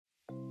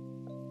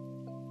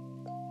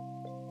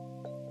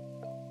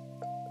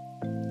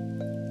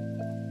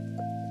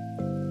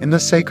In the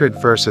sacred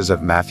verses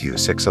of Matthew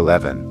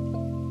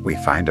 6:11, we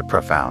find a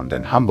profound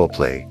and humble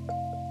plea.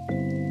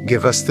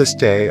 Give us this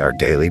day our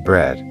daily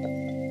bread.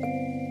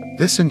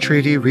 This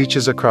entreaty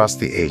reaches across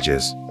the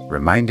ages,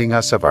 reminding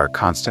us of our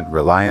constant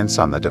reliance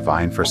on the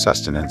divine for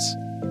sustenance,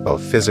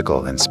 both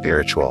physical and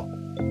spiritual.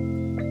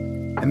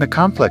 In the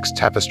complex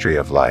tapestry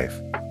of life,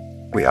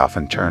 we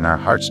often turn our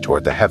hearts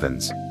toward the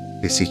heavens,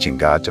 beseeching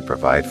God to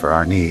provide for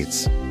our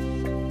needs.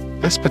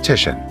 This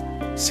petition,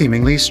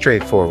 seemingly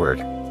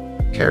straightforward,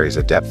 carries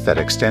a depth that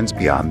extends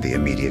beyond the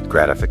immediate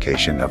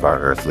gratification of our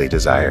earthly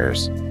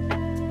desires.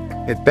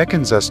 It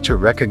beckons us to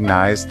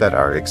recognize that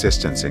our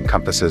existence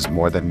encompasses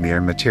more than mere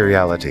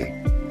materiality.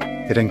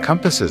 It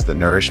encompasses the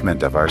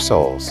nourishment of our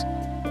souls.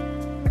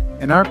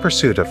 In our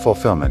pursuit of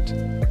fulfillment,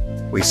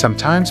 we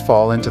sometimes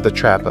fall into the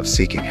trap of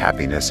seeking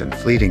happiness in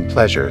fleeting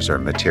pleasures or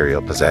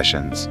material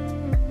possessions.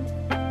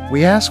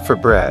 We ask for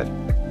bread,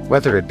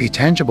 whether it be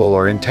tangible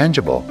or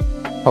intangible,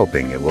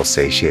 hoping it will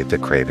satiate the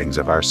cravings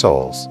of our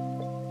souls.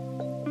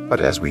 But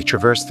as we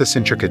traverse this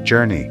intricate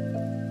journey,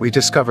 we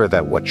discover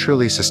that what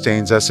truly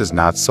sustains us is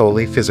not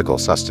solely physical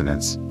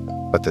sustenance,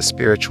 but the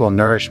spiritual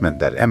nourishment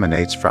that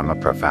emanates from a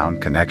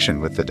profound connection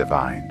with the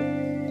divine.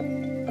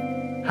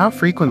 How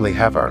frequently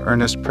have our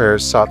earnest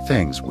prayers sought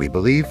things we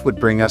believe would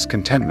bring us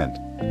contentment,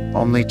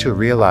 only to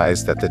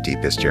realize that the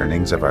deepest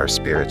yearnings of our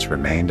spirits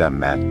remained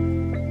unmet?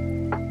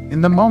 In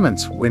the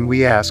moments when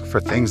we ask for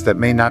things that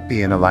may not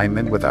be in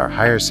alignment with our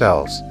higher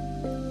selves,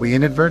 we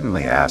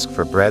inadvertently ask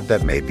for bread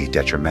that may be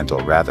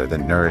detrimental rather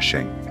than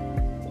nourishing.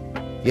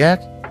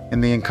 Yet, in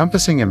the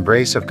encompassing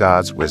embrace of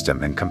God's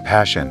wisdom and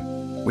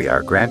compassion, we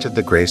are granted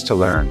the grace to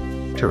learn,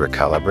 to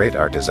recalibrate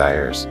our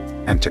desires,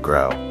 and to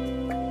grow.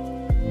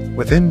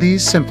 Within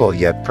these simple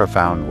yet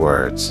profound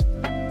words,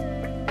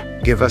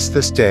 "Give us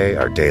this day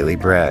our daily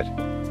bread,"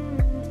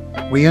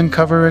 we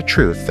uncover a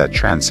truth that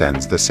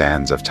transcends the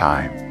sands of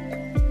time.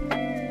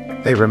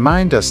 They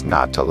remind us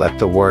not to let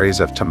the worries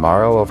of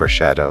tomorrow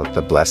overshadow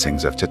the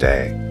blessings of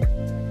today.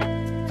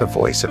 The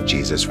voice of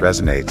Jesus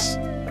resonates,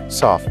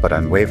 soft but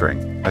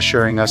unwavering,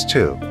 assuring us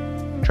to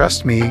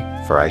trust me,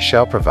 for I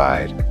shall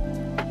provide.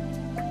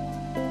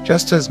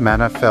 Just as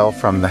manna fell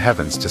from the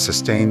heavens to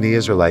sustain the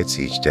Israelites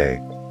each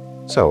day,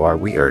 so are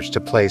we urged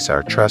to place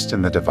our trust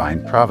in the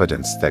divine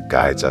providence that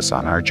guides us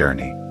on our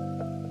journey.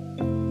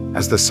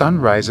 As the sun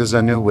rises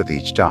anew with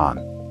each dawn,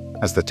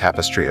 as the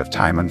tapestry of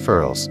time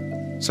unfurls,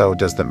 so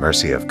does the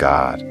mercy of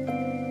God.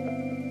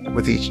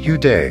 With each new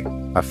day,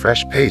 a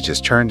fresh page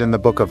is turned in the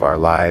book of our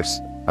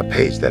lives, a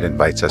page that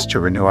invites us to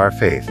renew our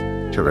faith,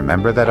 to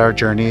remember that our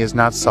journey is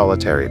not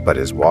solitary but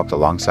is walked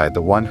alongside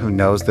the one who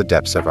knows the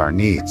depths of our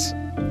needs.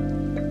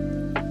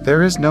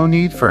 There is no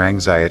need for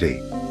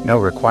anxiety, no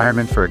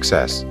requirement for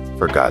excess,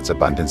 for God's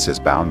abundance is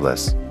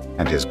boundless,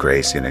 and His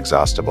grace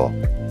inexhaustible.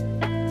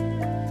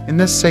 In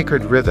this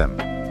sacred rhythm,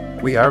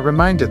 we are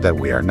reminded that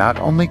we are not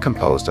only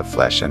composed of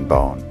flesh and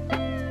bone,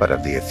 but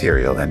of the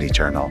ethereal and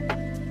eternal.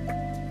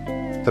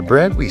 The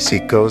bread we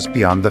seek goes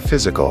beyond the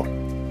physical.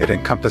 It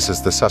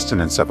encompasses the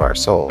sustenance of our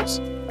souls,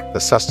 the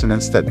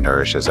sustenance that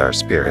nourishes our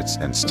spirits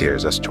and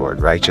steers us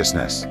toward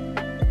righteousness.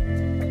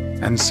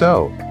 And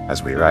so,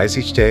 as we rise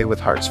each day with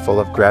hearts full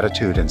of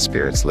gratitude and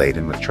spirits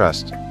laden with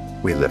trust,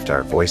 we lift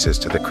our voices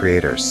to the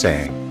Creator,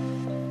 saying,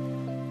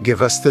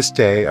 "Give us this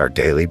day our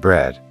daily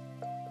bread."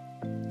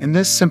 In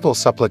this simple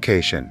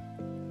supplication,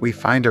 we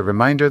find a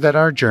reminder that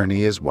our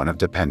journey is one of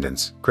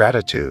dependence,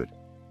 gratitude,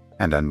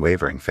 and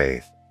unwavering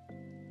faith.